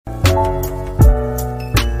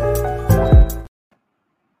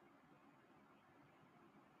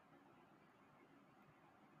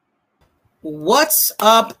What's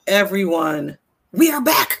up, everyone? We are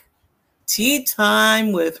back. Tea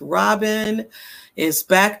Time with Robyn is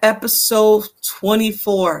back, episode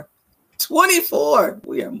 24. 24.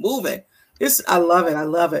 We are moving. I love it. I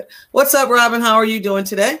love it. What's up, Robyn? How are you doing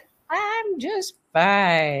today? I'm just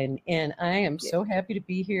fine, and I am so happy to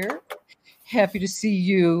be here. Happy to see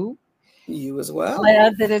you. You as well.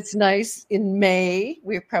 Glad that it's nice in May.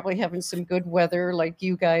 We're probably having some good weather like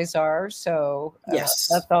you guys are, so Yes.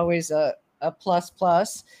 that's always a plus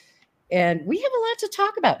plus. And we have a lot to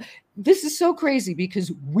talk about. This is so crazy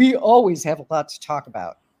because we always have a lot to talk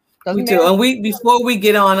about. We do. And before we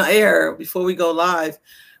get on air, before we go live,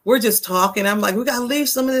 we're just talking. I'm like, we got to leave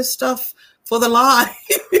some of this stuff for the live,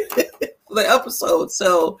 for the episode.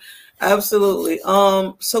 So absolutely.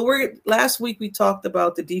 So last week we talked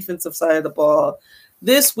about the defensive side of the ball.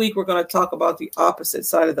 This week we're going to talk about the opposite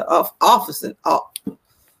side of the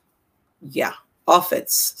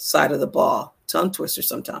offense side of the ball. Tongue twister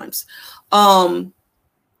sometimes. And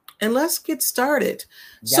let's get started.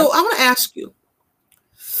 Yep. So I want to ask you,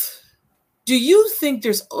 do you think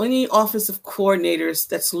there's any offensive coordinators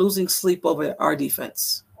that's losing sleep over our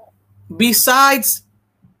defense? Besides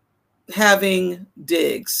having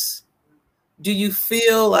Diggs, do you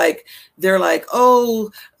feel like they're like,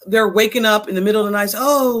 oh, they're waking up in the middle of the night,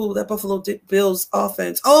 oh, that Buffalo Bills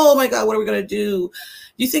offense, oh my God, what are we going to do?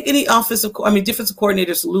 Do you think any defensive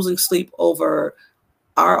coordinators losing sleep over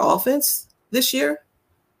our offense this year?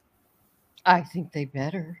 I think they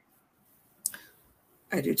better.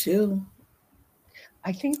 I do too.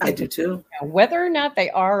 I think I do too. Whether or not they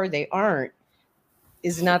are or they aren't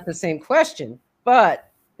is not the same question, but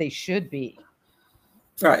they should be.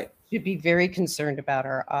 Right. Should be very concerned about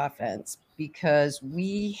our offense because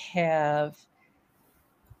we have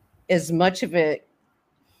as much of a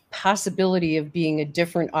possibility of being a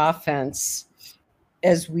different offense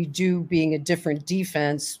as we do being a different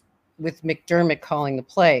defense with McDermott calling the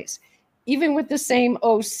plays, even with the same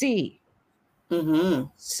OC. Mm-hmm.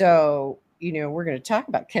 So, we're going to talk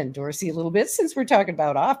about Ken Dorsey a little bit since we're talking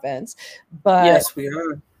about offense. But yes, we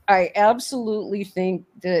are. I absolutely think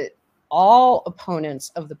that all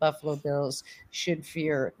opponents of the Buffalo Bills should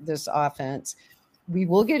fear this offense. We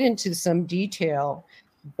will get into some detail,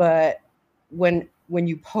 but when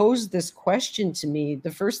you posed this question to me, the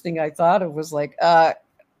first thing I thought of was like,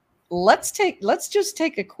 let's just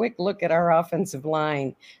take a quick look at our offensive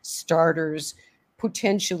line starters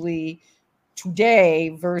potentially today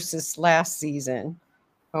versus last season.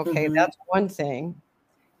 Okay, mm-hmm. That's one thing.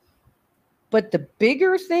 But the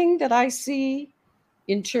bigger thing that I see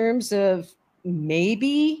in terms of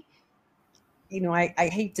maybe, I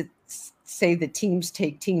hate to say that teams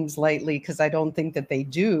take teams lightly because I don't think that they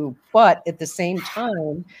do. But at the same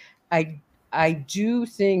time, I do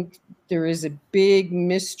think there is a big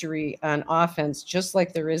mystery on offense, just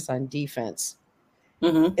like there is on defense.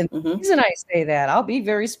 Mm-hmm. And the reason I say that, I'll be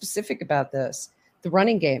very specific about this, the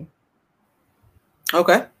running game.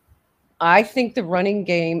 Okay. I think the running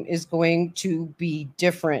game is going to be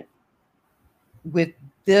different with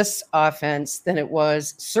this offense than it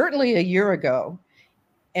was certainly a year ago.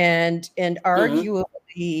 And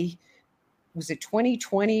arguably, was it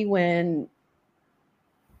 2020 when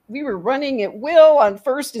we were running at will on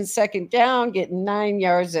first and second down, getting 9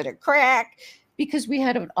 yards at a crack because we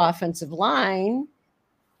had an offensive line.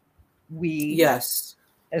 Yes.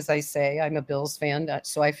 As I say, I'm a Bills fan,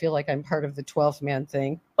 so I feel like I'm part of the 12th man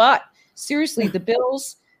thing. But seriously, the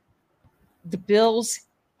Bills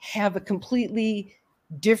have a completely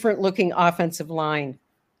different looking offensive line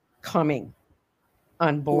coming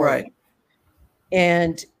on board. Right.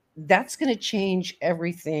 And that's going to change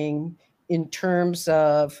everything in terms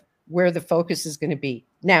of where the focus is going to be.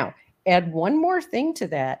 Now, add one more thing to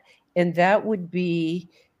that, and that would be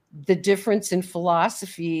the difference in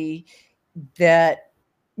philosophy that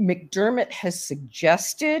McDermott has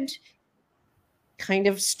suggested, kind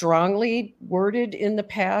of strongly worded in the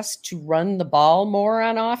past, to run the ball more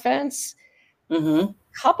on offense. Mm-hmm.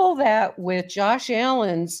 Couple that with Josh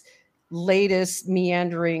Allen's latest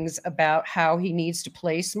meanderings about how he needs to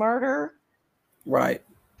play smarter. Right.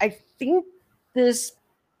 I think this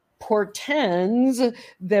portends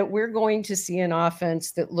that we're going to see an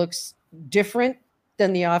offense that looks different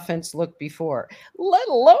than the offense looked before, let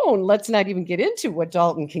alone, let's not even get into what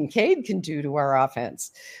Dalton Kincaid can do to our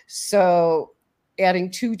offense. So adding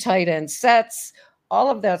 2 tight end sets, all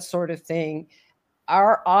of that sort of thing.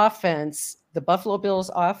 Our offense, the Buffalo Bills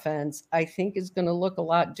offense, I think is going to look a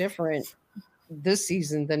lot different this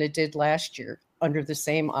season than it did last year under the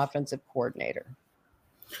same offensive coordinator.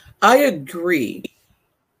 I agree.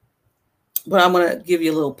 but I'm going to give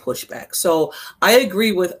you a little pushback. So I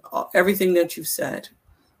agree with everything that you've said.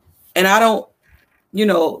 And I don't,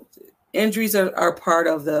 injuries are part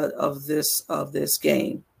of this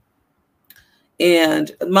game.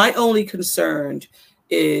 And my only concern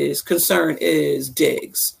is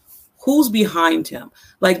Diggs. Who's behind him?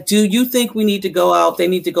 Like, do you think we need to go out? They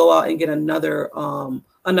need to go out and get another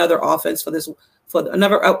offense for this, for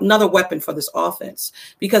another weapon for this offense,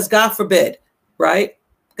 because God forbid, right?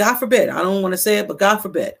 God forbid. I don't want to say it, but God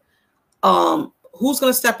forbid. Who's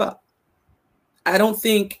going to step up? I don't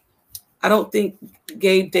think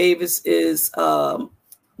Gabe Davis is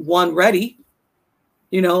one ready.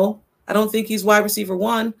 I don't think he's wide receiver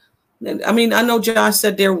one. I mean, I know Josh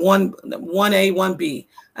said they're 1A, 1B.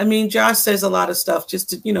 I mean, Josh says a lot of stuff just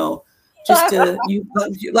to,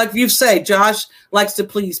 like you say, Josh likes to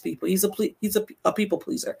please people. He's a people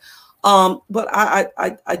pleaser. But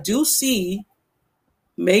I do see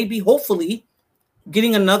maybe, hopefully,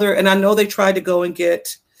 getting another, and I know they tried to go and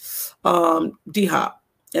get D-Hop,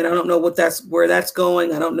 and I don't know where that's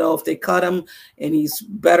going. I don't know if they cut him and he's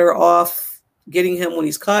better off getting him when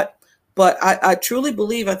he's cut. But I truly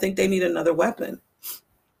believe, I think they need another weapon.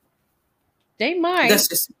 They might. That's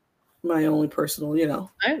just my only personal, what do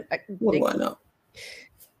I know?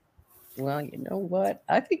 Well, you know what?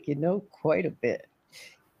 I think you know quite a bit.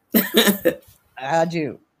 I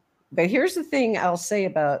do. But here's the thing I'll say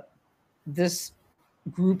about this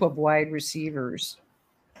group of wide receivers.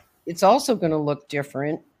 It's also going to look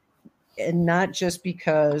different, and not just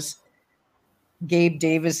because Gabe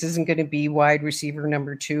Davis isn't going to be wide receiver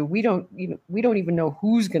number 2. We don't even know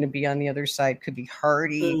who's going to be on the other side. Could be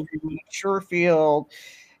Hardy, could be Sherfield,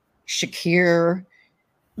 Shakir.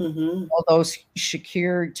 Although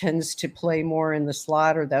Shakir tends to play more in the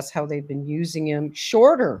slot, or that's how they've been using him.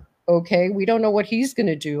 Shorter, okay? We don't know what he's going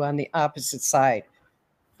to do on the opposite side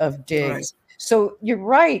of Diggs. Right. So you're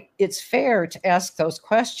right. It's fair to ask those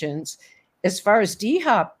questions. As far as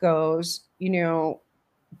D-Hop goes,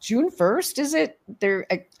 June 1st, is it?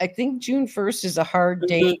 I think June 1st is a hard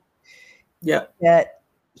date. Yeah. That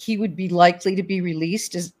he would be likely to be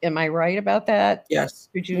released. Am I right about that? Yes.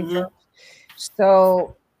 For June 1st.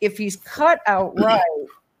 So if he's cut outright,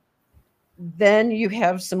 then you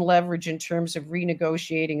have some leverage in terms of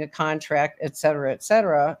renegotiating a contract, et cetera, et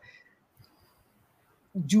cetera.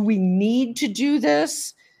 Do we need to do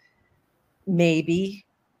this? Maybe.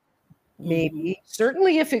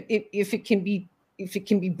 Certainly if it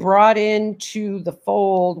can be brought into the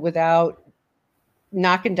fold without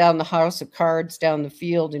knocking down the house of cards down the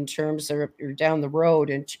field in terms of, or down the road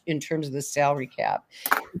in terms of the salary cap.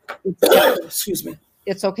 Excuse me.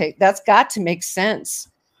 It's okay. That's got to make sense.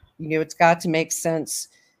 It's got to make sense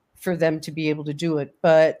for them to be able to do it.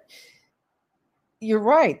 But you're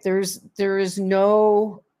right. There is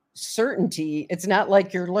no certainty. It's not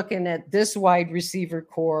like you're looking at this wide receiver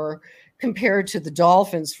core compared to the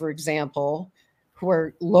Dolphins, for example, who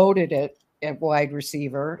are loaded at wide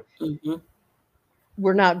receiver.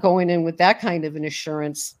 We're not going in with that kind of an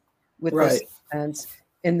assurance with this defense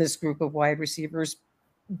in this group of wide receivers.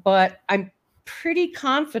 But I'm pretty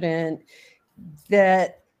confident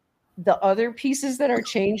that the other pieces that are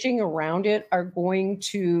changing around it are going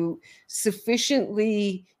to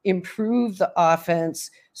sufficiently improve the offense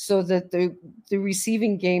so that the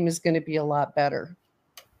receiving game is going to be a lot better.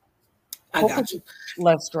 I got you.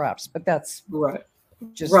 Less drops, but that's right.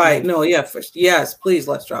 Just right. No, yeah. Yes, please,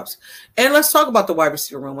 less drops. And let's talk about the wide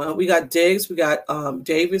receiver room. We got Diggs, we got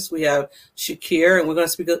Davis, we have Shakir, and we're going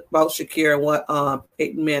to speak about Shakir and what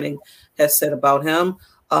Peyton Manning has said about him.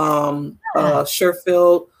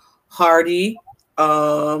 Sherfield, Hardy,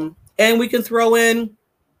 and we can throw in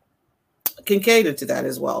Kincaid into that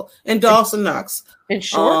as well, and Dawson Knox, and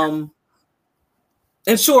Shorter.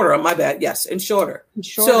 And Shorter. My bad. Yes, and Shorter.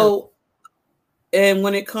 So. And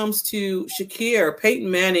when it comes to Shakir,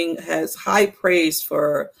 Peyton Manning has high praise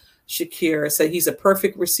for Shakir. Said he's a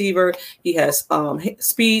perfect receiver. He has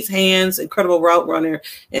speed, hands, incredible route runner,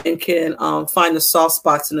 and can find the soft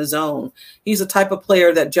spots in the zone. He's the type of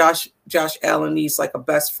player that Josh Allen needs, like a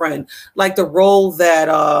best friend, like the role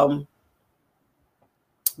that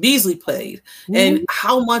Beasley played. And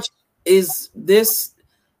how much is this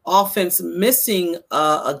offense missing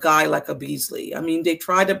a guy like a Beasley? I mean, they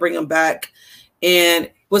tried to bring him back, and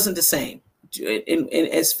it wasn't the same. And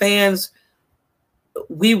as fans,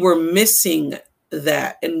 we were missing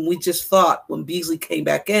that. And we just thought when Beasley came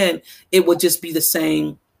back in, it would just be the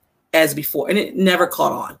same as before. And it never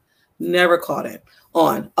caught on. Never caught it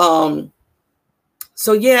on.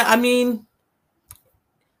 So, yeah, I mean,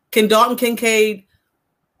 can Dalton Kincaid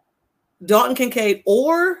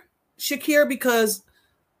or Shakir, because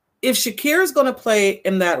if Shakir is going to play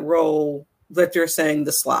in that role that they're saying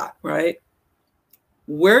the slot, right?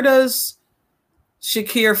 Where does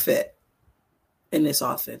Shakir fit in this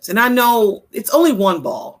offense? And I know it's only one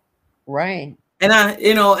ball. Right. And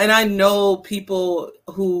I know people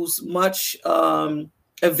who's much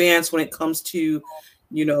advanced when it comes to,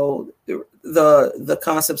 the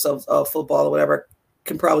concepts of football or whatever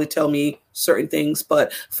can probably tell me certain things.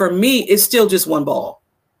 But for me, it's still just one ball.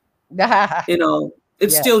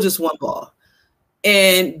 It's still just one ball.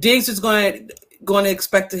 And Diggs is going to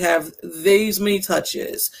expect to have these many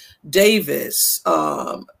touches. Davis,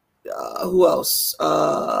 who else?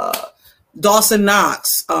 Dawson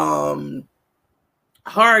Knox,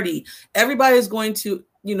 Hardy. Everybody's going to,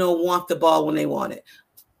 want the ball when they want it.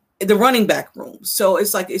 The running back room. So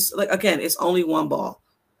it's like again, it's only one ball.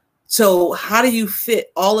 So how do you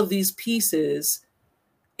fit all of these pieces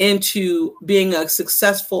into being a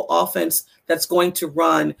successful offense that's going to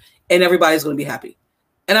run and everybody's going to be happy?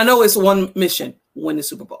 And I know it's one mission, win the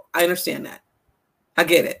Super Bowl. I understand that. I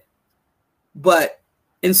get it. But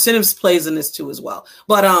incentives plays in this too as well.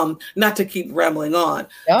 But not to keep rambling on.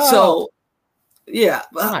 Oh. So yeah,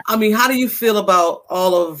 I mean, how do you feel about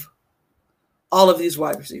all of these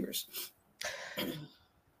wide receivers?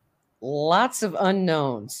 Lots of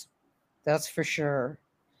unknowns. That's for sure.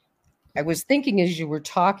 I was thinking as you were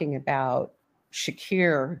talking about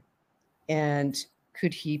Shakir, and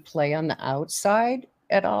could he play on the outside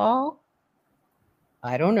at all?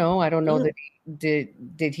 I don't know. I don't know that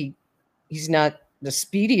did he. He's not the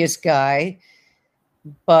speediest guy,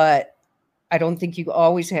 but I don't think you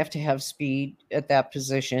always have to have speed at that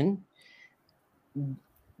position.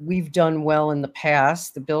 We've done well in the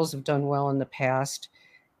past. The Bills have done well in the past,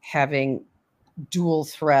 having dual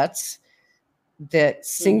threats that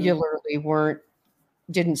singularly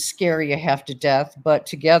didn't scare you half to death, but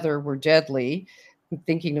together were deadly. I'm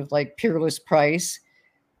thinking of like Peerless Price.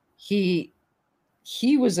 He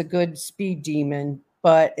was a good speed demon,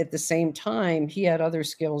 but at the same time, he had other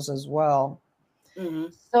skills as well. Mm-hmm.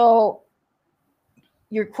 So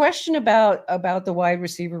your question about the wide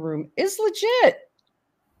receiver room is legit.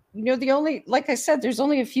 Like I said, there's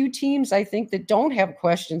only a few teams I think that don't have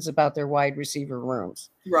questions about their wide receiver rooms.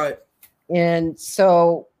 Right. And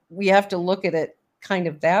so we have to look at it kind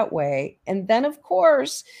of that way. And then, of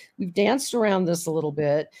course, we've danced around this a little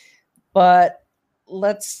bit, but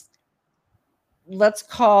let's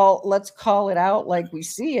call it out like we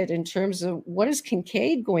see it in terms of what is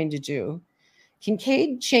Kincaid going to do?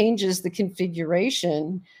 Kincaid changes the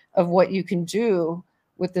configuration of what you can do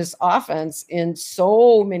with this offense in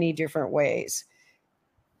so many different ways.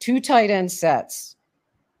 2 tight end sets.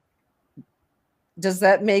 Does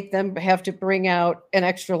that make them have to bring out an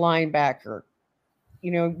extra linebacker?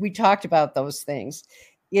 We talked about those things.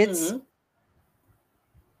 It's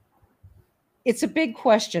a big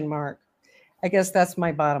question mark. I guess that's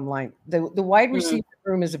my bottom line. The wide receiver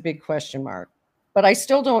room is a big question mark, but I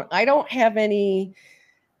don't have any.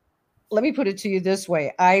 Let me put it to you this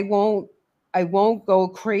way. I won't go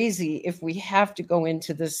crazy if we have to go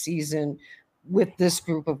into this season with this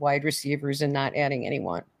group of wide receivers and not adding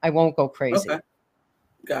anyone. I won't go crazy. Okay.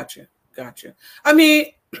 Gotcha. I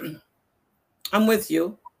mean, I'm with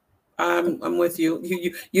you. I'm with you.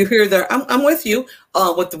 You hear that? I'm with you.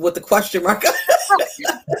 With the question mark.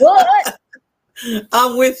 What?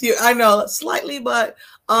 I'm with you. I know slightly, but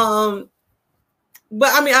I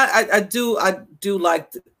mean, I do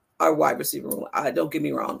like our wide receiver room. Don't get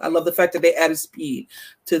me wrong. I love the fact that they added speed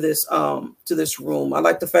to this room. I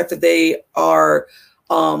like the fact that they are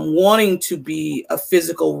wanting to be a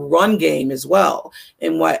physical run game as well.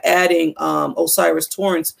 And while adding Osiris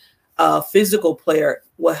Torrance, a physical player,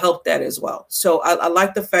 will help that as well. So I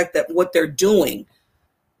like the fact that what they're doing,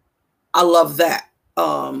 I love that.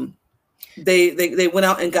 They went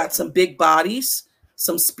out and got some big bodies,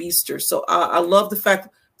 some speedsters. So I love the fact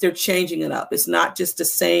they're changing it up. It's not just the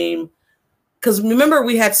same. Because remember,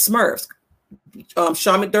 we had Smurfs.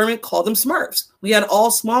 Sean McDermott called them Smurfs. We had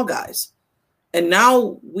all small guys. And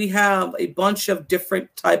now we have a bunch of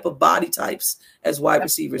different type of body types as wide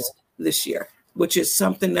receivers this year, which is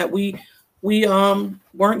something that we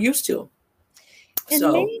weren't used to. And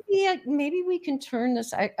so maybe we can turn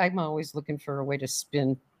this. I'm always looking for a way to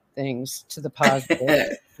spin things to the positive.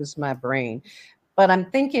 This is my brain. But I'm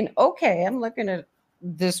thinking, okay, I'm looking at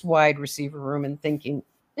this wide receiver room and thinking,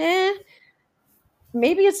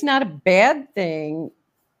 maybe it's not a bad thing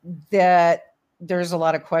that there's a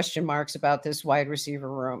lot of question marks about this wide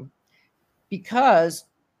receiver room, because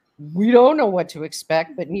we don't know what to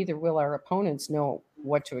expect, but neither will our opponents know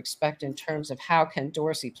what to expect in terms of how Ken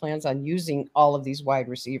Dorsey plans on using all of these wide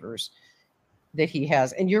receivers. that he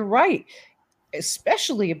has. And you're right,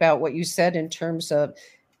 especially about what you said in terms of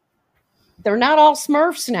they're not all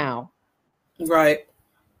Smurfs now. Right.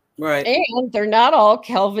 Right. And they're not all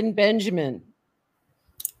Kelvin Benjamin.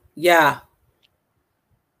 Yeah.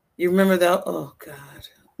 You remember that? Oh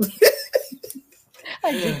God.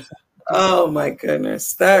 I did. Oh my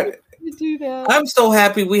goodness. That You do that. I'm so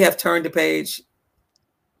happy we have turned the page.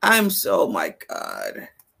 I'm so, my God.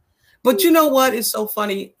 But you know what? It's so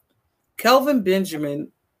funny. Kelvin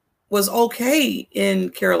Benjamin was okay in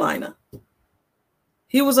Carolina.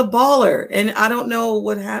 He was a baller. And I don't know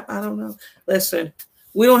what happened. I don't know. Listen,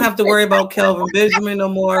 we don't have to worry about Kelvin Benjamin no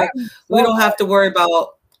more. We don't have to worry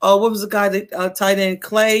about, what was the guy that tight end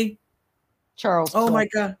Clay? Charles Oh Clay. my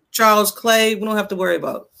God. Charles Clay. We don't have to worry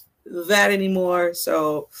about that anymore.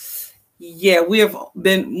 So yeah, we have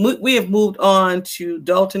moved on to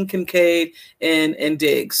Dalton Kincaid and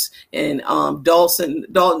Diggs and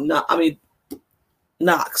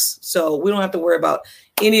Knox. So we don't have to worry about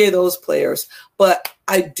any of those players. But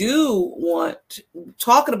I do want,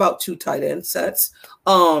 talking about two tight end sets,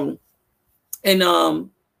 and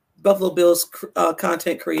Buffalo Bills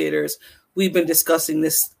content creators, we've been discussing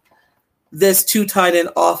this two tight end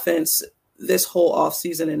offense this whole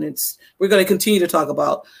offseason, and we're going to continue to talk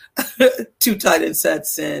about two tight end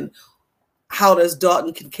sets and how does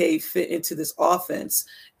Dalton Kincaid fit into this offense.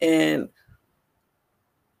 And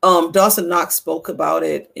Dawson Knox spoke about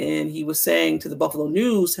it, and he was saying to the Buffalo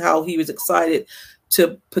News how he was excited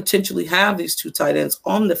to potentially have these two tight ends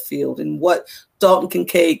on the field and what Dalton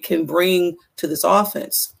Kincaid can bring to this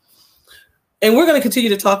offense. And we're going to continue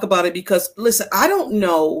to talk about it because, listen, I don't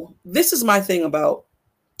know. This is my thing about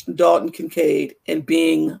Dalton Kincaid and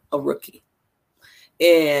being a rookie.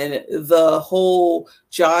 And the whole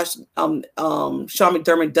Sean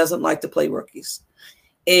McDermott doesn't like to play rookies.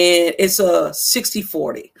 And it's a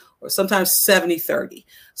 60-40 or sometimes 70-30,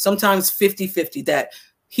 sometimes 50-50 that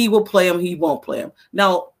he will play him, he won't play him.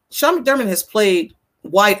 Now, Sean McDermott has played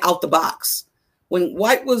White out the box. When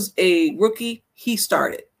White was a rookie, he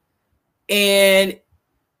started. And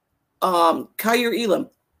Kyer Elam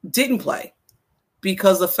didn't play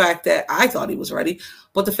because of the fact that I thought he was ready,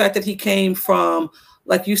 but the fact that he came from,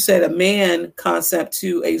 like you said, a man concept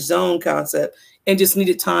to a zone concept and just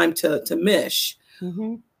needed time to mesh.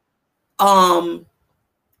 Mm-hmm.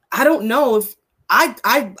 I don't know if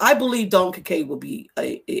I believe Dalton Kincaid will be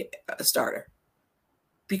a starter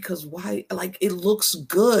because why? Like, it looks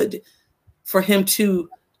good for him to,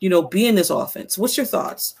 be in this offense. What's your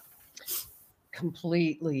thoughts?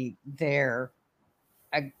 Completely there.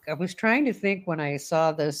 I was trying to think when I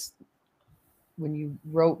saw this, when you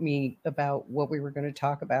wrote me about what we were going to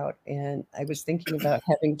talk about, and I was thinking about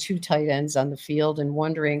having two tight ends on the field and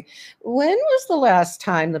wondering, when was the last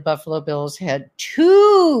time the Buffalo Bills had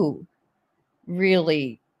two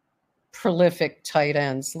really prolific tight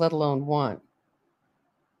ends, let alone one?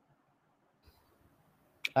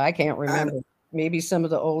 I can't remember. Maybe some of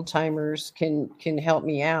the old timers can help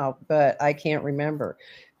me out, but I can't remember.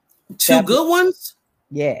 Two good ones?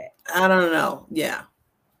 Yeah. I don't know. Yeah.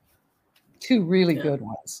 Two really good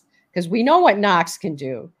ones. Because we know what Knox can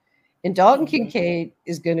do. And Dalton Kincaid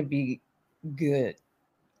is going to be good.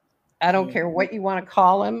 I don't care what you want to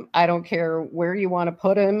call him. I don't care where you want to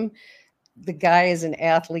put him. The guy is an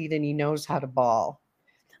athlete and he knows how to ball.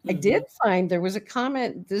 I did find there was a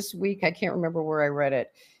comment this week. I can't remember where I read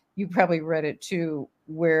it. You probably read it too,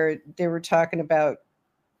 where they were talking about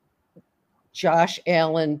Josh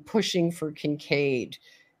Allen pushing for Kincaid.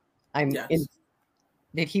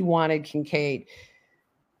 That he wanted Kincaid.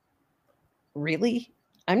 Really?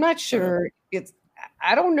 I'm not sure.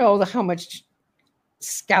 I don't know how much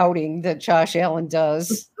scouting that Josh Allen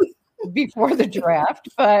does before the draft,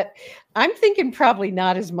 but I'm thinking probably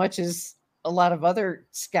not as much as a lot of other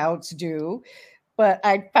scouts do. But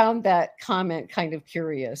I found that comment kind of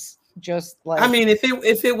curious. Just like, I mean, if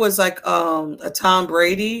it was like a Tom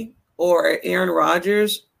Brady or Aaron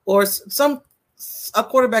Rodgers or a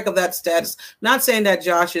quarterback of that status, not saying that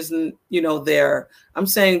Josh isn't, there. I'm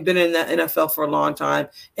saying been in the NFL for a long time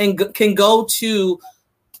and can go to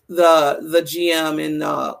the GM and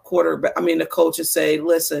the quarterback. I mean, the coach and say,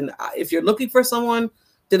 listen, if you're looking for someone,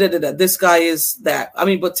 this guy is that. I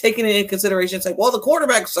mean, but taking it in consideration, it's like, well, the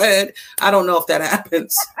quarterback said, I don't know if that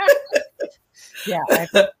happens. Yeah,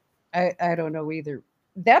 I don't know either.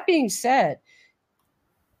 That being said,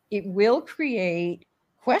 it will create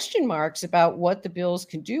question marks about what the Bills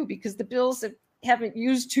can do because the Bills haven't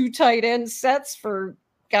used two tight end sets for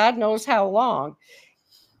God knows how long.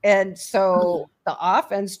 And so the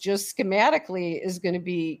offense just schematically is going to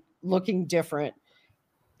be looking different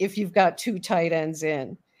if you've got two tight ends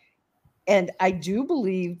in. And I do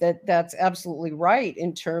believe that that's absolutely right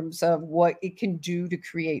in terms of what it can do to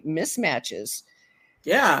create mismatches.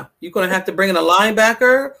 Yeah, you're going to have to bring in a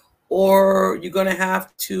linebacker, or you're going to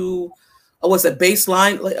have to, what's a base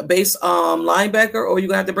linebacker, or you're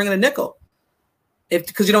going to have to bring in a nickel,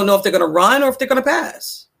 because you don't know if they're going to run or if they're going to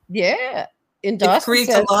pass. Yeah, and It Dawson creates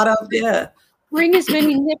says, a lot of bring as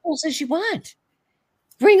many nickels as you want.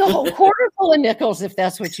 Bring a whole quarter full of nickels if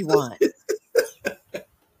that's what you want.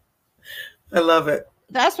 I love it.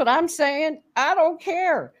 That's what I'm saying. I don't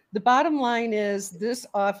care. The bottom line is this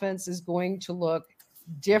offense is going to look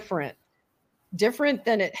different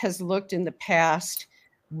than it has looked in the past.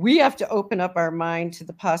 We have to open up our mind to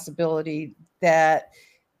the possibility that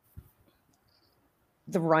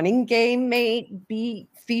the running game may be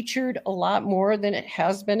featured a lot more than it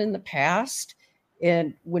has been in the past.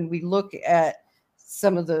 And when we look at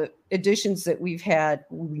some of the additions that we've had,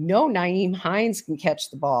 we know Nyheim Hines can catch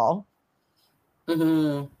the ball.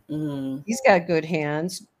 Mm-hmm. Mm-hmm. He's got good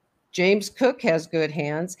hands. James Cook has good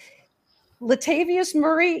hands. Latavius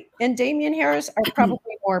Murray and Damian Harris are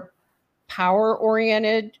probably more power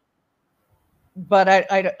oriented, but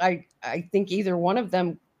I think either one of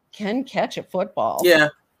them can catch a football. Yeah.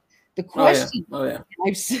 The question, oh, yeah.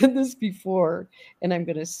 I've said this before, and I'm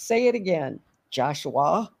going to say it again,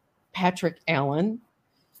 Joshua, Patrick Allen.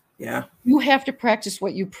 Yeah. You have to practice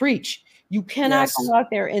what you preach. You cannot go out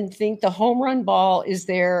there and think the home run ball is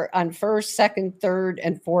there on first, second, third,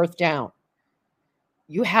 and fourth down.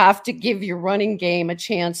 You have to give your running game a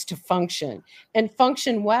chance to function and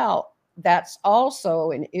function well. That's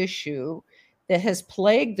also an issue that has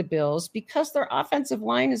plagued the Bills because their offensive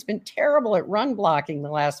line has been terrible at run blocking the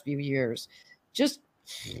last few years.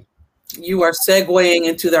 You are segueing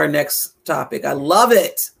into our next topic. I love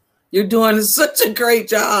it. You're doing such a great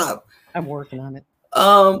job. I'm working on it.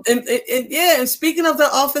 And speaking of the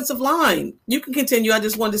offensive line, you can continue. I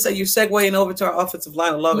just wanted to say you're segueing over to our offensive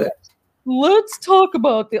line. I love it. Let's talk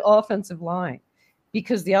about the offensive line,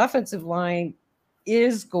 because the offensive line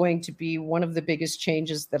is going to be one of the biggest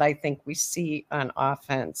changes that I think we see on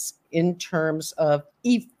offense in terms of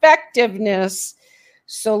effectiveness.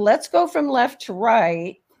 So let's go from left to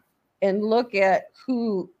right and look at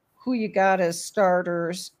who you got as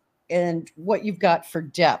starters and what you've got for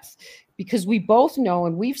depth. Because we both know,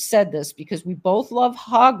 and we've said this because we both love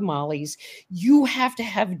hog mollies, you have to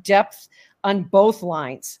have depth on both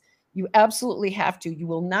lines. You absolutely have to. You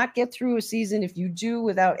will not get through a season if you do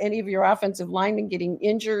without any of your offensive linemen getting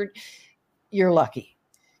injured. You're lucky.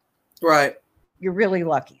 Right. You're really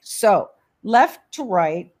lucky. So left to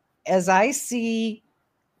right, as I see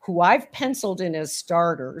who I've penciled in as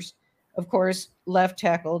starters, of course, left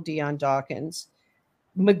tackle Deion Dawkins.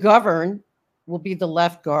 McGovern will be the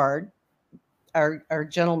left guard, our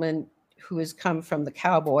gentleman who has come from the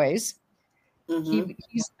Cowboys. Mm-hmm.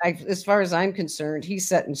 As far as I'm concerned, he's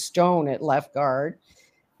set in stone at left guard.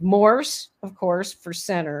 Morse, of course, for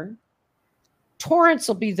center. Torrance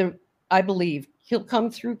will be I believe, he'll come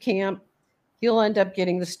through camp. He'll end up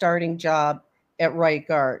getting the starting job at right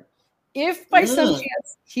guard. If by some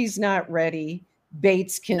chance he's not ready,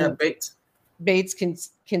 Bates can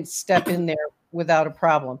step in there without a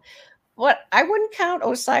problem. But I wouldn't count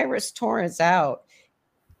Osiris Torrance out.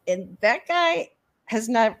 And that guy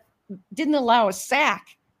didn't allow a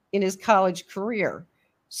sack in his college career.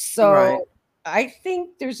 So I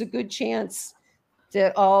think there's a good chance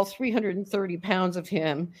that all 330 pounds of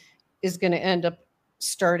him is going to end up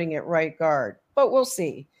starting at right guard. But we'll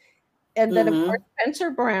see. And then, of course,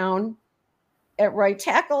 Spencer Brown at right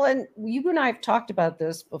tackle. And you and I have talked about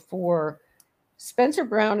this before. Spencer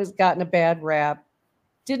Brown has gotten a bad rap.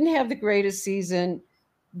 Didn't have the greatest season,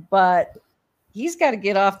 but he's got to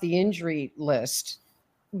get off the injury list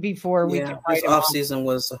before we can write his him off season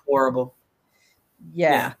was horrible.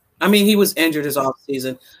 Yeah. I mean, he was injured his off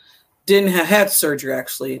season. Had surgery,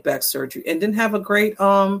 actually, back surgery, and didn't have a great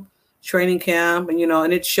training camp, and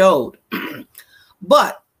and it showed.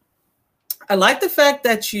 But I like the fact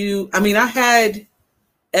that I had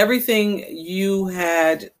everything you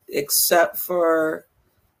had except for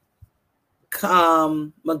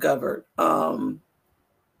McGovern.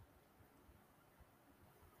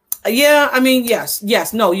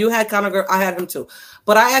 Yes. No, you had Conor. I had him too,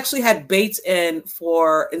 but I actually had Bates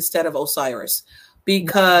instead of Osiris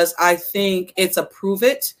because I think it's a prove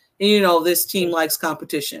it. And, this team likes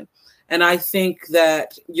competition, and I think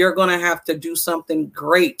that you're going to have to do something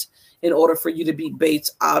great in order for you to beat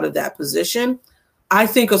Bates out of that position. I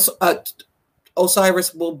think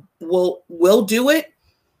Osiris will do it.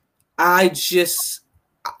 I just,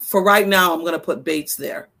 for right now, I'm going to put Bates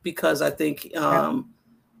there because I think.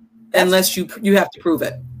 Unless you have to prove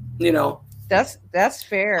it. You know, that's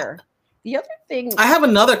fair. The other thing, I have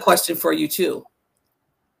another question for you too.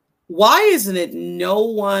 Why isn't it no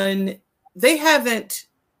one? They haven't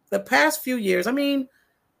the past few years. I mean,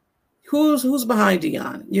 who's behind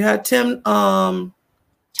Dion? You had Tim. Tommy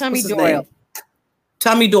What's his Doyle. name?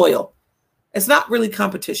 Tommy Doyle. It's not really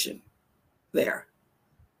competition there.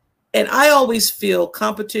 And I always feel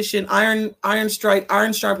competition, iron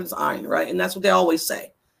sharpens iron, right? And that's what they always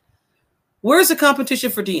say. Where's the competition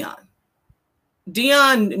for Dion?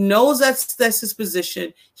 Dion knows that's his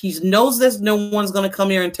position. He knows that no one's going to come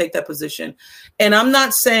here and take that position. And I'm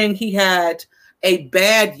not saying he had a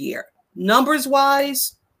bad year. Numbers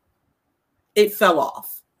wise, it fell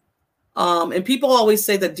off. And people always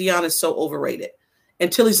say that Dion is so overrated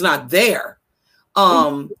until he's not there.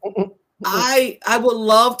 I would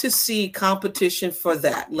love to see competition for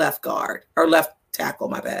that left guard or left tackle,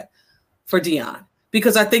 my bad, for Dion,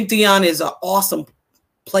 because I think Dion is an awesome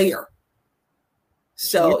player.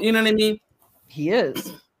 So, you know what I mean? He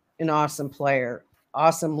is an awesome player,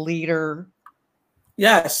 awesome leader.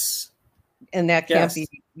 Yes. And that can't be,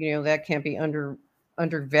 that can't be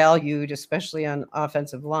undervalued, especially on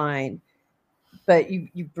offensive line. But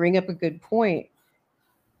you bring up a good point.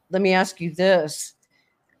 Let me ask you this.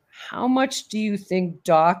 How much do you think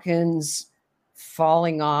Dawkins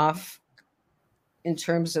falling off in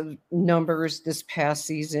terms of numbers this past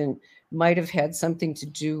season might have had something to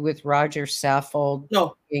do with Roger Saffold?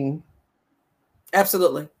 No.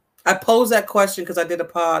 Absolutely. I posed that question because I did a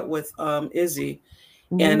pod with Izzy,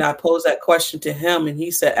 and I posed that question to him, and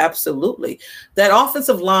he said, absolutely. That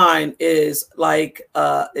offensive line is like,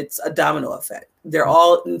 it's a domino effect. They're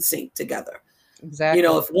all in sync together. Exactly.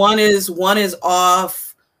 If one is off,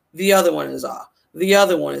 the other one is off. The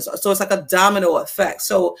other one is off. So it's like a domino effect.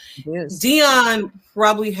 So Dion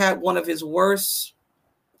probably had one of his worst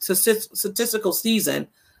statistical season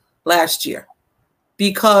last year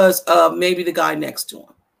because of maybe the guy next to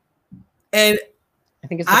him. And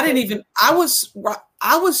I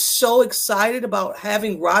was so excited about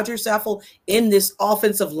having Roger Saffold in this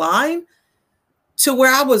offensive line to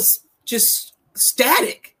where I was just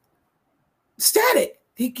static.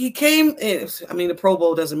 He came in. I mean, the Pro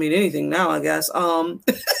Bowl doesn't mean anything now, I guess.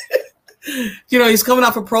 He's coming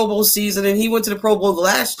off a Pro Bowl season, and he went to the Pro Bowl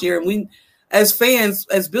last year. And we, as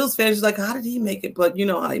Bills fans, like, how did he make it? But you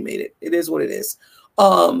know how he made it. It is what it is.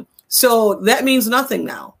 So that means nothing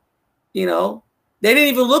now. They didn't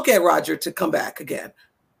even look at Roger to come back again.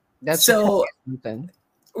 That's so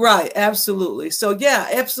right. Absolutely. So yeah,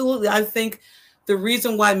 absolutely. I think the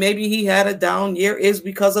reason why maybe he had a down year is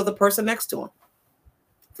because of the person next to him.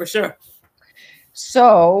 For sure.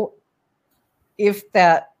 So if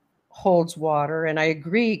that holds water, and I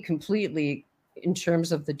agree completely in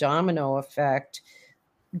terms of the domino effect,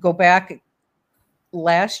 go back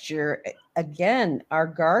last year, again, our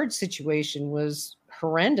guard situation was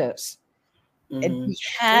horrendous. And we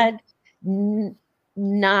had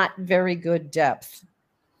not very good depth.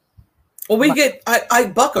 Well, we get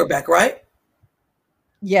Ike Bucker back, right?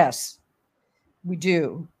 Yes, we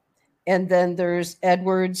do. And then there's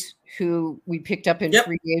Edwards, who we picked up in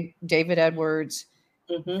free, David Edwards.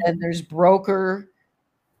 And there's Broker,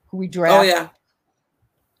 who we drafted.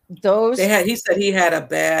 Oh yeah. He said he had a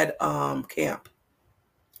bad camp,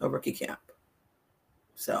 a rookie camp.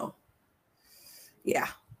 So yeah.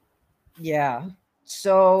 Yeah.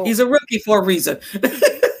 So he's a rookie for a reason.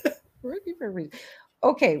 Rookie for a reason.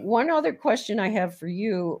 Okay, one other question I have for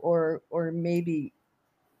you, or maybe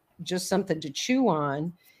just something to chew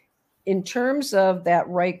on. In terms of that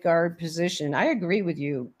right guard position, I agree with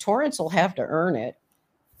you. Torrance will have to earn it.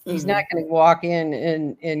 He's not going to walk in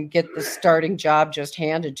and get the starting job just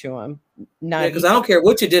handed to him. Because I don't care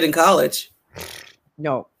what you did in college.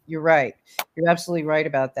 No, you're right. You're absolutely right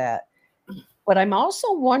about that. But I'm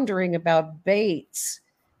also wondering about Bates,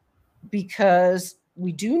 because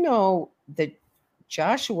we do know that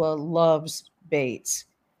Joshua loves Bates.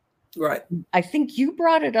 Right. I think you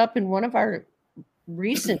brought it up in one of our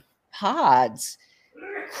recent pods.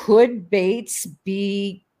 Could Bates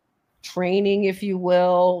be training, if you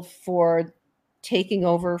will, for taking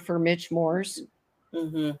over for Mitch Morse?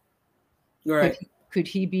 Right. Could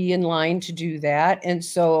he be in line to do that? And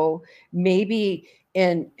so maybe,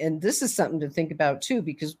 and this is something to think about too,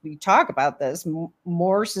 because we talk about this.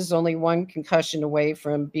 Morse is only one concussion away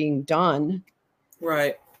from being done.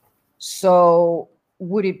 Right. So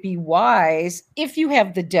would it be wise, if you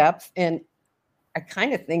have the depth, and I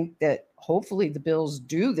kind of think that hopefully the Bills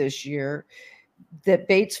do this year, that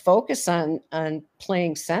Bates focus on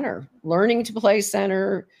playing center, learning to play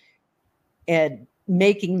center, and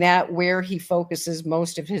making that where he focuses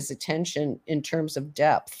most of his attention in terms of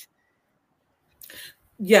depth.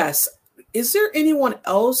 Yes. Is there anyone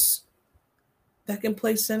else that can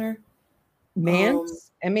play center?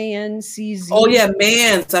 Mance, M-A-N-C-Z. Oh yeah,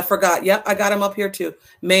 Mans. I forgot. Yep, I got him up here too.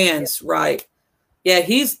 Mans, right. Yeah,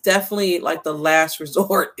 he's definitely like the last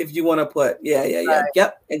resort if you want to put. Yeah. Right.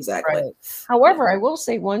 Yep, exactly. Right. However, I will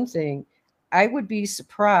say one thing. I would be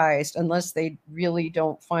surprised unless they really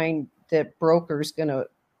don't find that Broker's going to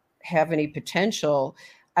have any potential.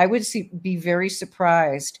 I would be very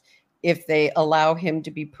surprised if they allow him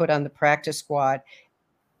to be put on the practice squad.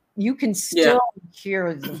 You can still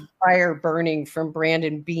hear the fire burning from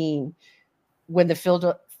Brandon Beane when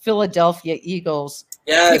the Philadelphia Eagles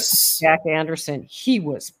Jack Anderson. He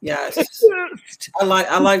was pissed. I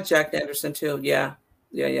like Jack Anderson too. Yeah.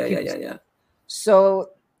 So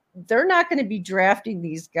they're not going to be drafting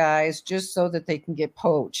these guys just so that they can get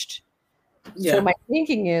poached. Yeah. So my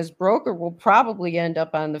thinking is Broker will probably end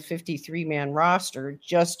up on the 53-man roster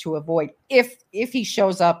just to avoid if he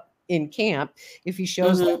shows up in camp, if he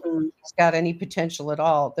shows up he's got any potential at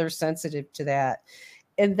all. They're sensitive to that.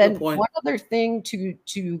 And then one other thing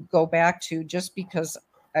to go back to, just because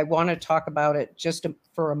I want to talk about it just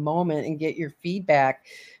for a moment and get your feedback.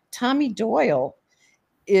 Tommy Doyle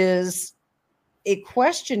is a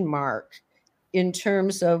question mark in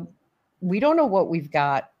terms of we don't know what we've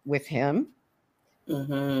got with him.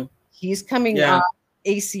 He's coming off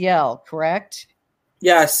ACL, correct?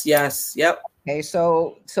 Yes. Yep. Okay,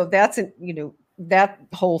 so that's that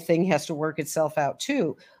whole thing has to work itself out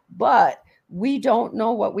too. But we don't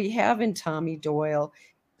know what we have in Tommy Doyle.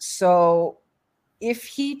 So if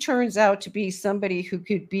he turns out to be somebody who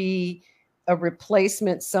could be a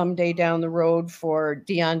replacement someday down the road for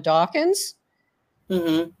Dion Dawkins,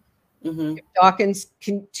 if Dawkins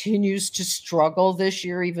continues to struggle this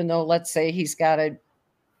year, even though let's say he's got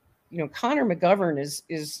Connor McGovern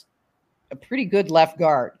is a pretty good left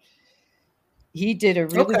guard. He did a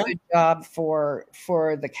really good job for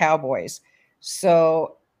the Cowboys.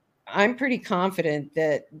 So I'm pretty confident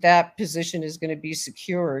that position is going to be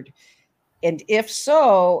secured. And if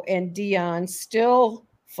so, and Dion still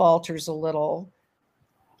falters a little,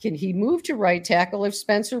 can he move to right tackle if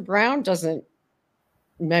Spencer Brown doesn't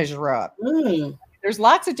measure up? There's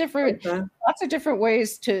lots of different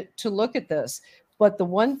ways to look at this. But the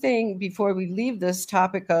one thing before we leave this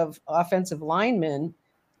topic of offensive linemen,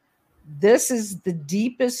 this is the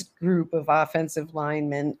deepest group of offensive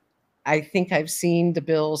linemen I think I've seen the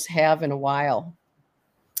Bills have in a while.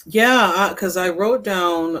 Yeah, because I wrote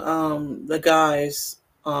down the guys,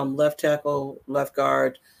 left tackle, left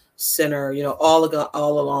guard, center,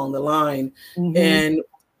 all along the line. And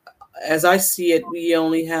as I see it, we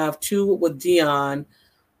only have two with Dion.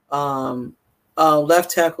 Left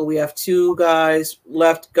tackle, we have two guys.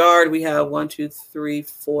 Left guard, we have 1, 2, 3,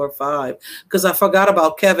 4, 5. Because I forgot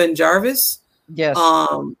about Kevin Jarvis. Yes.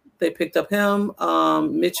 They picked up him.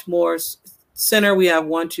 Mitch Moore's center, we have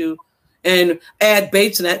 1, 2, and add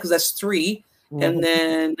Bates in that because that's 3. And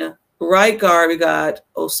then right guard, we got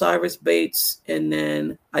Osiris Bates and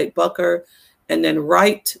then Ike Bucker. And then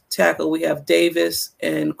right tackle, we have Davis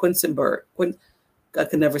and Quincenberg. I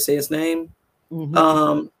can never say his name.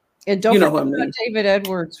 And don't forget about David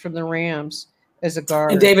Edwards from the Rams as a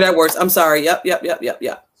guard. And David Edwards, I'm sorry. Yep.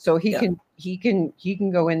 So he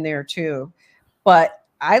can go in there too. But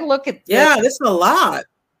I look at this is a lot.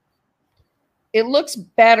 It looks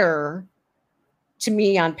better to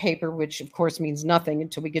me on paper, which of course means nothing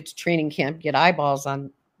until we get to training camp, get eyeballs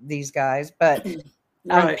on these guys. But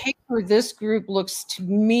on paper, this group looks to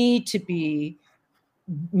me to be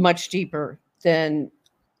much deeper than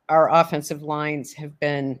our offensive lines have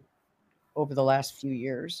been over the last few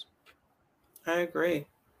years. I agree.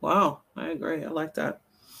 Wow. I agree. I like that.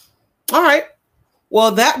 All right.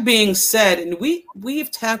 Well, that being said, and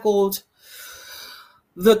we've tackled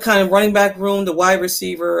the kind of running back room, the wide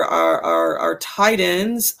receiver, our tight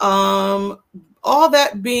ends. All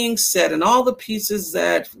that being said, and all the pieces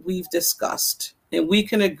that we've discussed, and we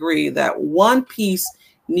can agree that one piece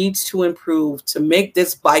needs to improve to make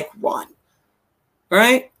this bike run.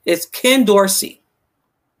 Right? It's Ken Dorsey.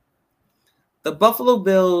 The Buffalo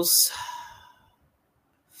Bills,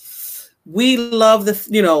 we love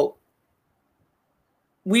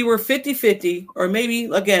we were 50-50 or maybe,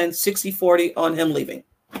 again, 60-40 on him leaving.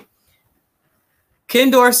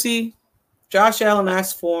 Ken Dorsey, Josh Allen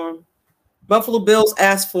asked for him. Buffalo Bills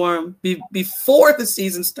asked for him before the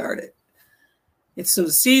season started. And so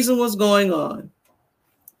the season was going on.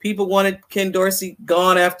 People wanted Ken Dorsey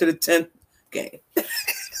gone after the 10th game.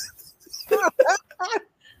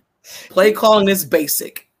 Play calling is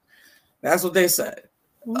basic. That's what they said.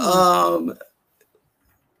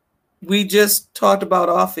 We just talked about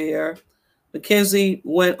off air. Mackenzie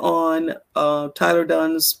went on Tyler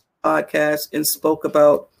Dunn's podcast and spoke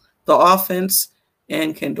about the offense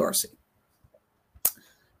and Ken Dorsey.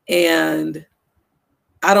 And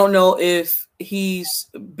I don't know if he's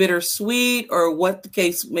bittersweet or what the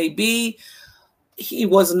case may be. He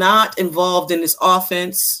was not involved in this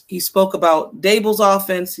offense. He spoke about Dable's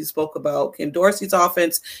offense. He spoke about Ken Dorsey's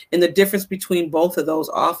offense and the difference between both of those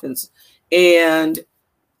offenses. And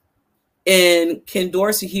in Ken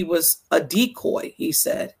Dorsey, he was a decoy, he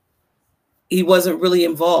said. He wasn't really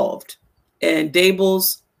involved. And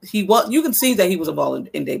Dable's, you can see that he was involved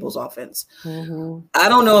in Dable's offense. Mm-hmm. I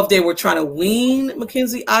don't know if they were trying to wean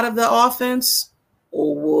Mackenzie out of the offense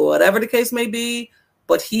or whatever the case may be,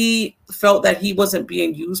 but he felt that he wasn't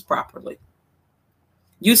being used properly.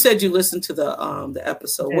 You said you listened to the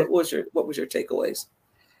episode. Yeah. What was your takeaways?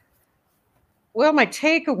 Well, my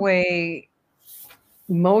takeaway,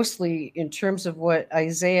 mostly in terms of what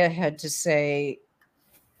Isaiah had to say,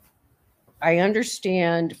 I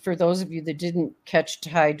understand for those of you that didn't catch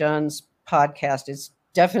Ty Dunn's podcast, it's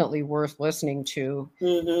definitely worth listening to,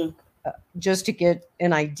 just to get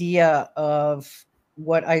an idea of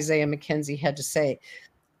what Isaiah McKenzie had to say.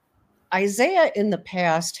 Isaiah in the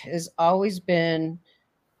past has always been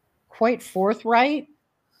quite forthright.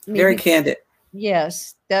 Very candid.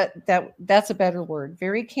 Yes, that's a better word.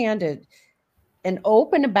 Very candid and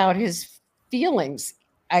open about his feelings.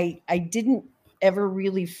 I didn't ever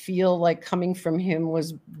really feel like coming from him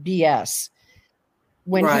was BS.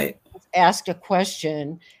 When he asked a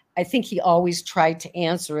question, I think he always tried to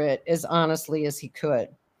answer it as honestly as he could.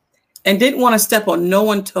 And didn't want to step on no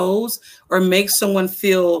one's toes or make someone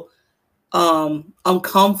feel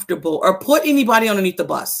uncomfortable or put anybody underneath the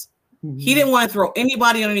bus. Mm-hmm. He didn't want to throw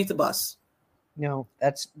anybody underneath the bus. No,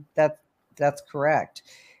 that's correct.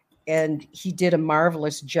 And he did a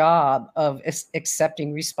marvelous job of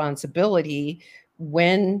accepting responsibility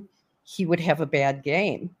when he would have a bad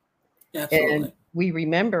game. Absolutely. And we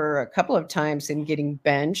remember a couple of times him getting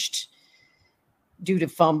benched due to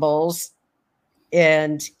fumbles.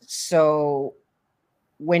 And so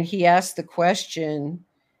when he asked the question,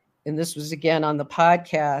 and this was again on the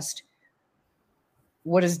podcast,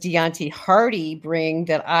 what does Deontay Hardy bring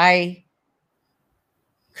that I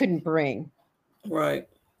couldn't bring? Right.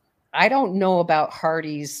 I don't know about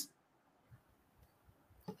Hardy's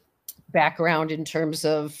background in terms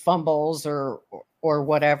of fumbles or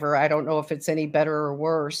whatever. I don't know if it's any better or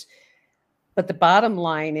worse. But the bottom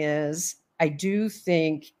line is, I do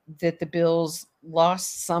think that the Bills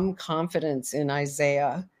lost some confidence in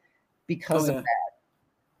Isaiah because of that.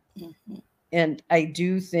 Mm-hmm. And I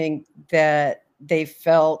do think that they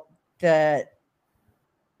felt that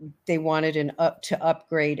they wanted to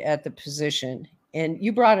upgrade at the position. And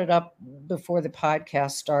you brought it up before the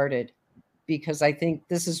podcast started, because I think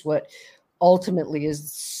this is what ultimately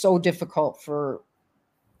is so difficult for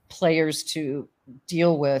players to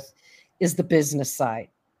deal with, is the business side.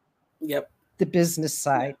 Yep. The business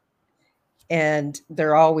side. Yeah. And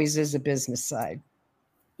there always is a business side.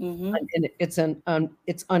 Mm-hmm. And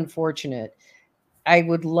it's unfortunate. I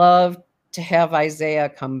would love to have Isaiah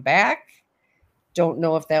come back. Don't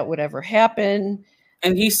know if that would ever happen.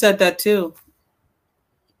 And he said that too.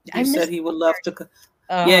 He said he would love to.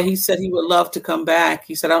 He said he would love to come back.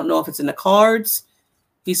 He said, I don't know if it's in the cards.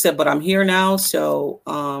 He said, but I'm here now. So,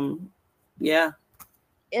 yeah.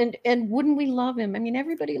 And wouldn't we love him? I mean,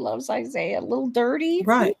 everybody loves Isaiah. A little dirty.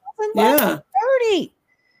 Right. Yeah. Dirty.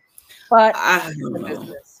 But I don't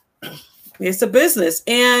know. It's a business.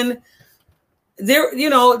 And there,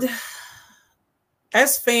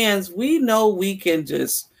 as fans, we know we can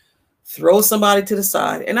just throw somebody to the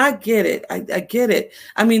side. And I get it. I get it.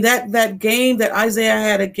 I mean, that game that Isaiah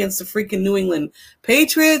had against the freaking New England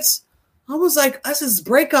Patriots, I was like, that's his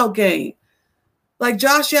breakout game. Like,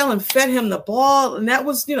 Josh Allen fed him the ball. And that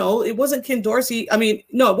was, it wasn't Ken Dorsey. I mean,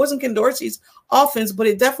 no, it wasn't Ken Dorsey's offense, but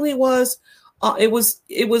it definitely was. It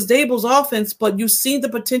was Dable's offense, but you see the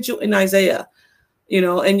potential in Isaiah,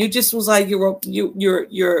 and you just was like, you're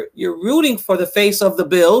rooting for the face of the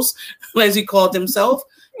Bills, as he called himself.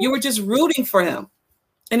 You were just rooting for him.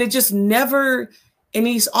 And it just never, and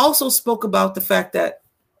he's also spoke about the fact that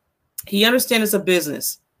he understands it's a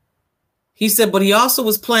business. He said, but he also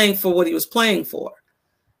was playing for what he was playing for.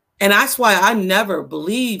 And that's why I never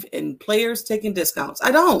believe in players taking discounts.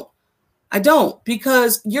 I don't,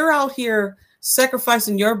 because you're out here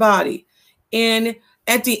sacrificing your body. And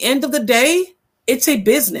at the end of the day, it's a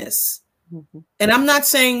business. Mm-hmm. And I'm not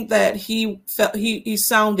saying that he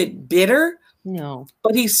sounded bitter. No,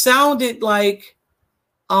 but he sounded like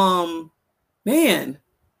man,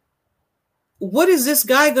 what is this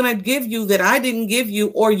guy going to give you that I didn't give you,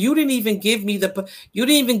 or you didn't even give me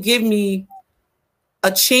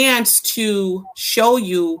a chance to show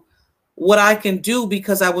you what I can do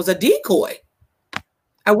because I was a decoy.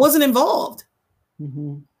 I wasn't involved,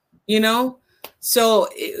 you know? So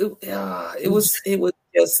it was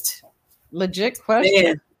just legit question.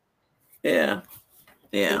 Man. Yeah.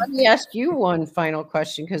 Yeah. Let me ask you one final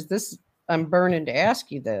question, because I'm burning to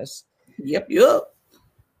ask you this. Yep.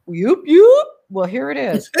 Well, here it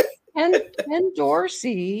is. Ken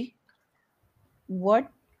Dorsey,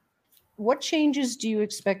 what changes do you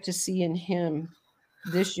expect to see in him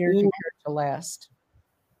this year compared to last?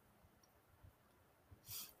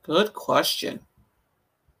 Good question.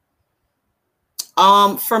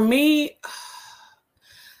 For me,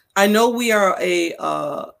 I know we are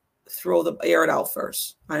air it out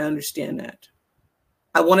first. I understand that.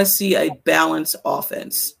 I want to see a balanced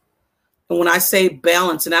offense. And when I say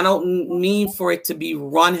balance, and I don't mean for it to be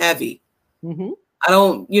run heavy. I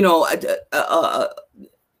don't, a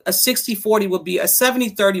 60-40 would be, a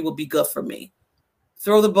 70-30 would be good for me.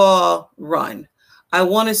 Throw the ball, run. I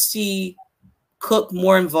want to see Cook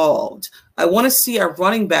more involved. I want to see our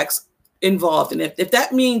running backs involved. And if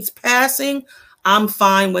that means passing, I'm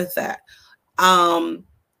fine with that. I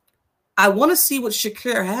want to see what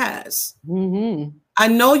Shakir has. I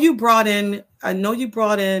know you brought in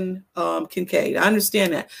Kincaid. I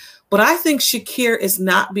understand that. But I think Shakir is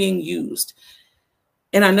not being used.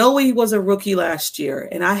 And I know he was a rookie last year.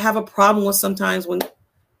 And I have a problem with sometimes when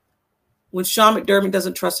Sean McDermott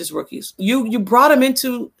doesn't trust his rookies. You brought him in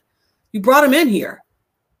here.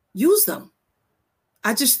 Use them.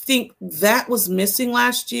 I just think that was missing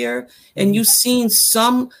last year. And you've seen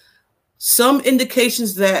some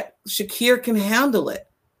indications that Shakir can handle it.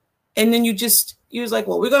 And then you was like,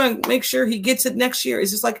 well, we're going to make sure he gets it next year.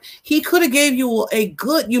 It's just like, he could have gave you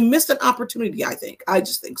you missed an opportunity, I think. I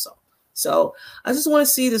just think so. So I just want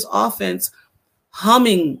to see this offense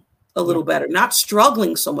humming a little better, not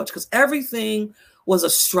struggling so much, because everything was a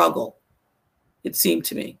struggle, it seemed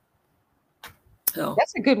to me. So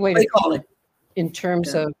that's a good way to call it in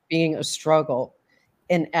terms of being a struggle,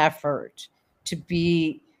 an effort to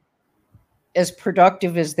be as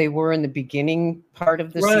productive as they were in the beginning part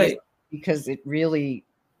of the season, because it really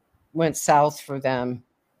went south for them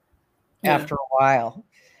after a while.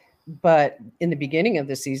 But in the beginning of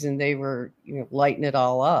the season, they were, lighting it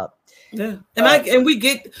all up. Yeah. And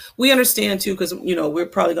we understand too, because, we're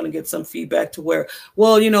probably going to get some feedback to where,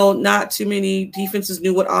 well, not too many defenses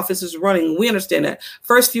knew what offense is running. We understand that.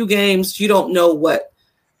 First few games, you don't know what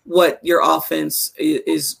your offense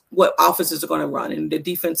is, what offenses are going to run. And the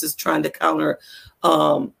defense is trying to counter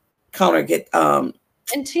get,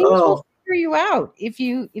 and teams will figure you out. If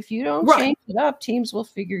you don't change it up, teams will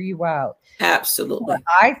figure you out. Absolutely. But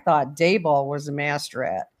I thought Daboll was a master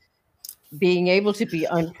at being able to be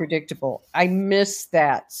unpredictable. I miss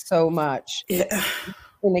that so much. Yeah.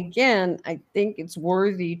 And again, I think it's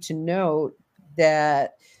worthy to note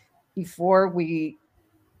that before we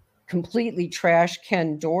completely trash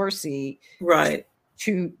Ken Dorsey,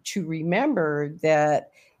 to remember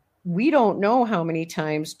that we don't know how many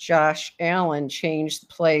times Josh Allen changed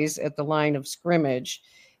plays at the line of scrimmage.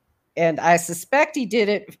 And I suspect he did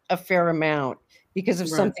it a fair amount because of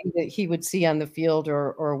something that he would see on the field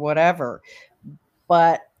or whatever.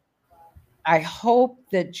 But I hope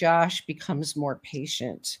that Josh becomes more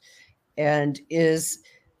patient and is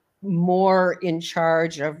more in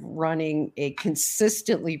charge of running a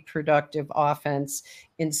consistently productive offense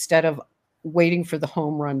instead of waiting for the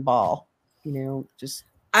home run ball.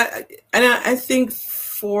 I think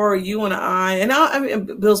for you and I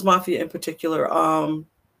mean, Bills Mafia in particular,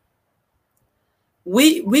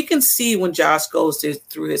 we can see when Josh goes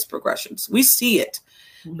through his progressions. We see it,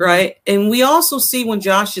 right? And we also see when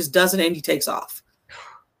Josh just doesn't and he takes off.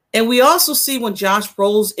 And we also see when Josh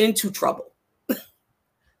rolls into trouble.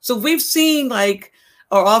 So we've seen like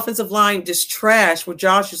our offensive line just trash where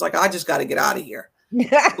Josh is like, I just got to get out of here.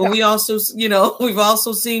 But we also, we've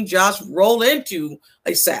also seen Josh roll into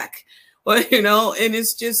a sack. Well, and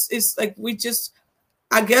it's like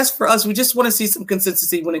I guess for us, we just want to see some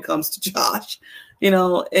consistency when it comes to Josh,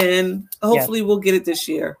 and hopefully we'll get it this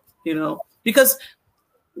year, because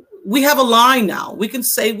we have a line now. We can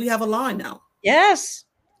say we have a line now. Yes.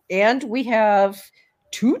 And we have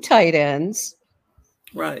 2 tight ends.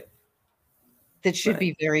 Right. That should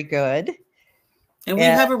be very good. And we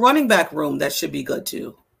have a running back room that should be good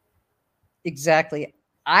too. Exactly.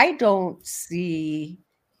 I don't see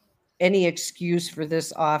any excuse for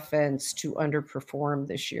this offense to underperform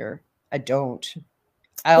this year. I don't.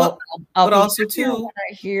 I'll but be also happy too, when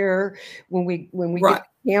I hear when we right. get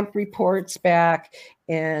camp reports back,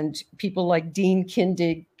 and people like Dean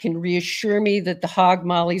Kindig can reassure me that the hog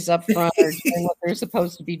mollies up front are doing what they're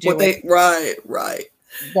supposed to be doing. Right.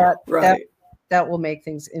 That will make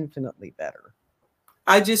things infinitely better.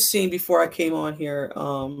 I just seen before I came on here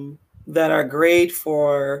that our grade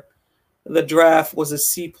for the draft was a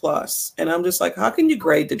C+, and I'm just like, how can you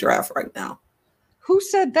grade the draft right now? Who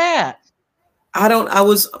said that? I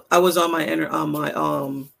was on my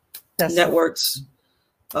networks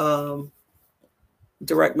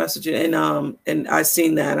direct messaging, and I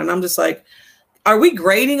seen that, and I'm just like, are we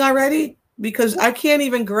grading already? Because I can't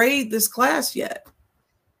even grade this class yet.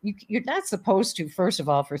 You're not supposed to, first of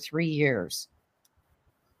all, for 3 years.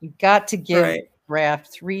 You've got to give the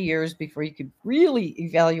draft 3 years before you could really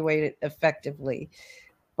evaluate it effectively.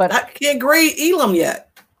 But I can't grade Elam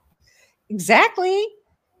yet. Exactly.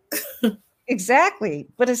 Exactly.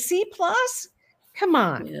 But a C+? Come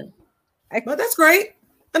on. Yeah. But that's great.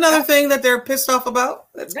 Another thing that they're pissed off about.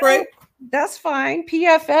 That's great. That's fine.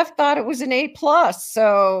 PFF thought it was an A+.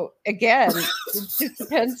 So again, it just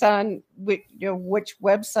depends on which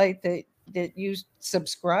website that you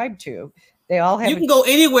subscribe to. They all have. You can go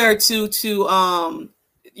anywhere to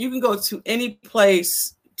you can go to any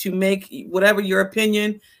place to make whatever your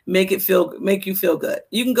opinion make you feel good.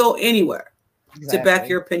 You can go anywhere to back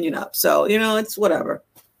your opinion up. So it's whatever.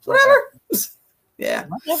 Yeah.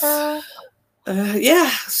 Whatever. Yeah.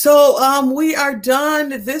 So we are done.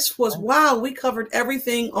 This was wow. We covered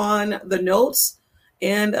everything on the notes,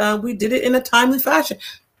 and we did it in a timely fashion.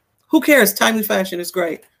 Who cares? Timely fashion is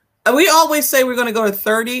great. We always say we're going to go to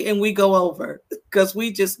 30, and we go over because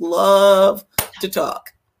we just love to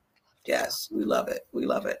talk. Yes, we love it. We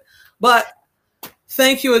love it. But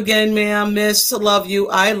thank you again, ma'am, miss. Love you.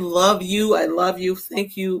 I love you. I love you.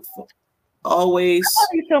 Thank you for always.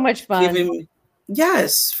 Having so much fun.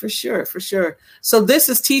 Yes, for sure. For sure. So this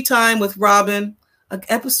is Tea Time with Robyn,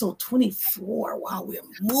 episode 24. Wow, we're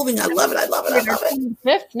moving. I love it. I love it. I love it.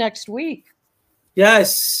 5th next week.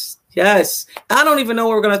 Yes. Yes. I don't even know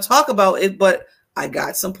what we're going to talk about it, but I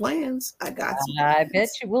got some plans. I bet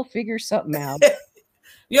you we'll figure something out.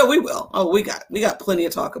 Yeah, we will. Oh, we got plenty to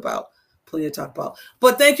talk about.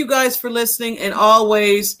 But thank you guys for listening. And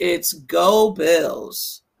always, it's Go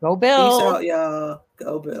Bills. Go Bills. Peace out, y'all.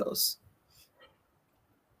 Go Bills.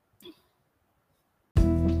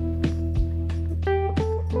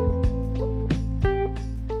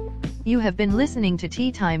 You have been listening to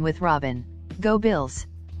Tea Time with Robyn. Go Bills.